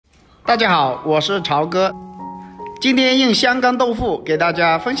大家好，我是朝哥。今天用香干豆腐给大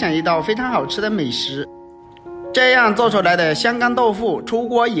家分享一道非常好吃的美食。这样做出来的香干豆腐出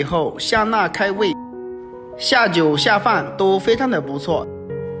锅以后香辣开胃，下酒下饭都非常的不错，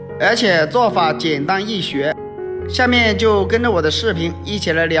而且做法简单易学。下面就跟着我的视频一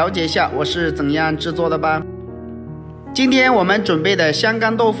起来了解一下我是怎样制作的吧。今天我们准备的香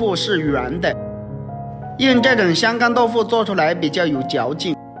干豆腐是圆的，用这种香干豆腐做出来比较有嚼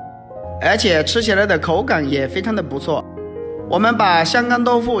劲，而且吃起来的口感也非常的不错。我们把香干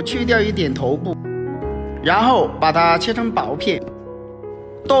豆腐去掉一点头部，然后把它切成薄片。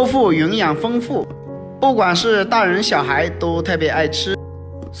豆腐营养丰富，不管是大人小孩都特别爱吃，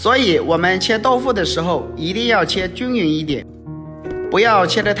所以我们切豆腐的时候一定要切均匀一点，不要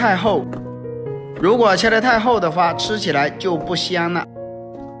切得太厚。如果切得太厚的话，吃起来就不香了。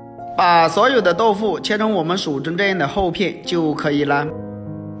把所有的豆腐切成我们手中这样的厚片就可以了，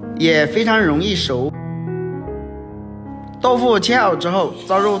也非常容易熟。豆腐切好之后，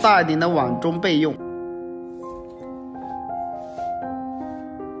装入大一点的碗中备用。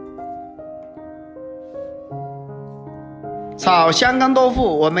炒香干豆腐，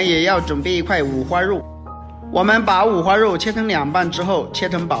我们也要准备一块五花肉。我们把五花肉切成2半之后，切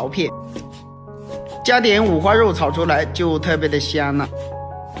成薄片，加点五花肉炒出来就特别的香了。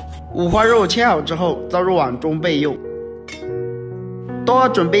五花肉切好之后，装入碗中备用。多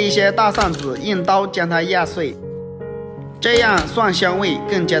准备一些大蒜子，用刀将它压碎，这样蒜香味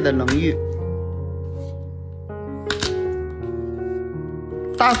更加的浓郁。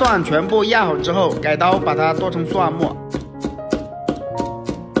大蒜全部压好之后，改刀把它剁成蒜末，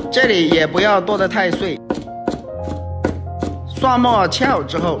这里也不要剁得太碎。蒜末切好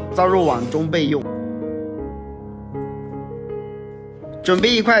之后，装入碗中备用。准备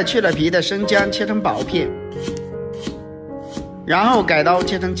一块去了皮的生姜，切成薄片，然后改刀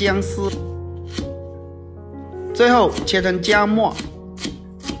切成姜丝，最后切成姜末。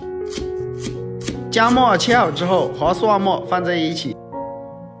姜末切好之后和蒜末放在一起。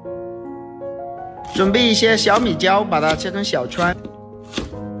准备一些小米椒，把它切成小圈。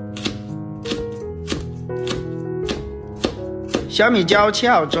小米椒切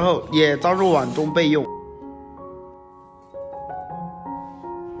好之后也装入碗中备用。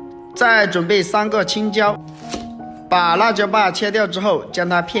再准备3个青椒，把辣椒把切掉之后将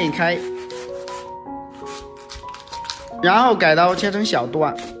它片开，然后改刀切成小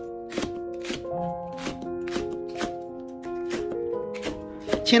段。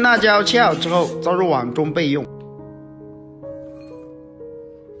青辣椒切好之后装入碗中备用。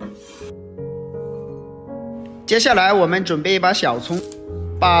接下来我们准备一把小葱，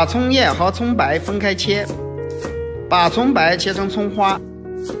把葱叶和葱白分开切，把葱白切成葱花，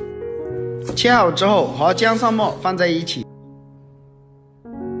切好之后和姜蒜末放在一起。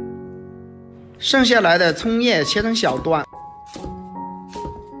剩下来的葱叶切成小段，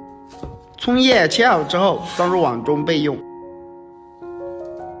葱叶切好之后装入碗中备用。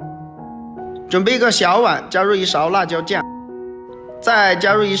准备一个小碗，加入1勺辣椒酱，再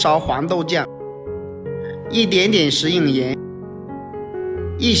加入1勺黄豆酱，一点点食用盐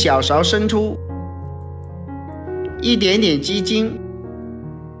，1小勺生抽，一点点鸡精，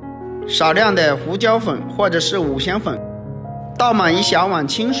少量的胡椒粉或者是五香粉，倒满1小碗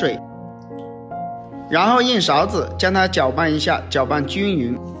清水，然后用勺子将它搅拌一下，搅拌均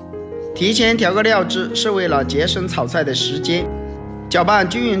匀。提前调个料汁是为了节省炒菜的时间。搅拌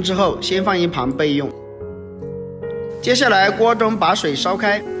均匀之后，先放一旁备用。接下来锅中把水烧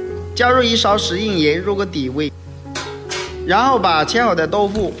开，加入1勺食用盐入个底味，然后把切好的豆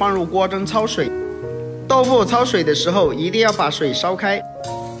腐放入锅中焯水。豆腐焯水的时候一定要把水烧开，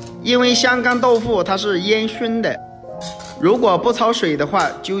因为香干豆腐它是烟熏的，如果不焯水的话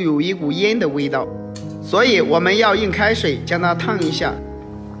就有一股烟的味道，所以我们要用开水将它烫一下，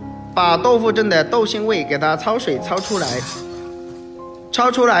把豆腐中的豆腥味给它焯水焯出来。焯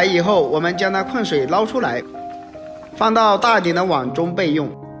出来以后，我们将它困水捞出来，放到大一点的碗中备用。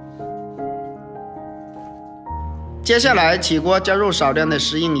接下来起锅，加入少量的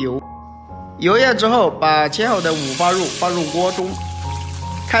食用油，油热之后把切好的五花肉放入锅中，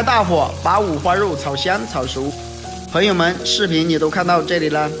开大火把五花肉炒香炒熟。朋友们，视频你都看到这里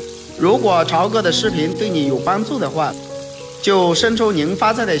了，如果朝哥的视频对你有帮助的话，就伸出您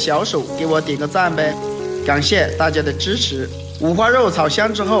发财的小手给我点个赞呗，感谢大家的支持。五花肉炒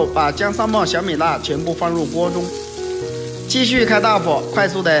香之后，把姜蒜末、小米辣全部放入锅中，继续开大火快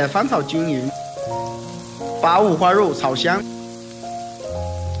速的翻炒均匀，把五花肉炒香。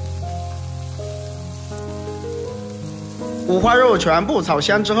五花肉全部炒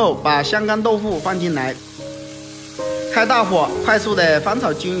香之后，把香干豆腐放进来，开大火快速的翻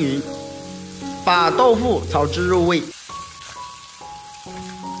炒均匀，把豆腐炒至入味，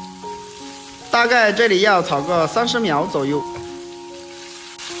大概这里要炒个30秒左右，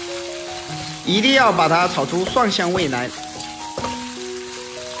一定要把它炒出蒜香味来。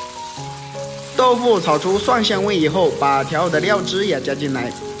豆腐炒出蒜香味以后，把调好的料汁也加进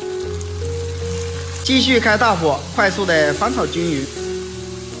来，继续开大火，快速的翻炒均匀，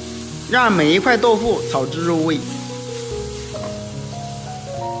让每一块豆腐炒至入味。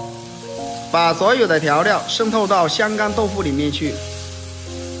把所有的调料渗透到香干豆腐里面去，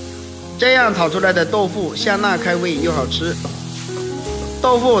这样炒出来的豆腐香辣开胃又好吃。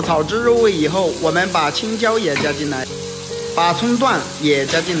豆腐炒至入味以后，我们把青椒也加进来，把葱段也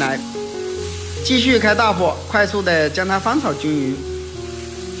加进来，继续开大火，快速的将它翻炒均匀。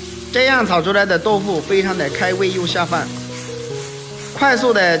这样炒出来的豆腐非常的开胃又下饭。快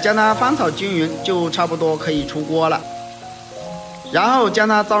速的将它翻炒均匀，就差不多可以出锅了。然后将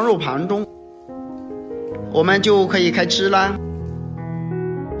它装入盘中，我们就可以开吃啦。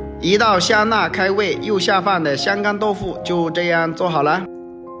一道香辣开胃又下饭的香干豆腐就这样做好了。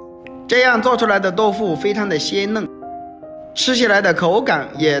这样做出来的豆腐非常的鲜嫩，吃起来的口感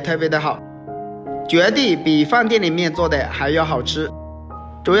也特别的好，绝对比饭店里面做的还要好吃。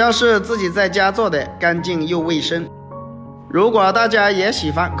主要是自己在家做的，干净又卫生。如果大家也喜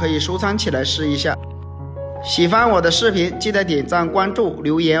欢，可以收藏起来试一下。喜欢我的视频，记得点赞、关注、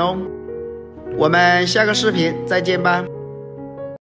留言哦。我们下个视频再见吧。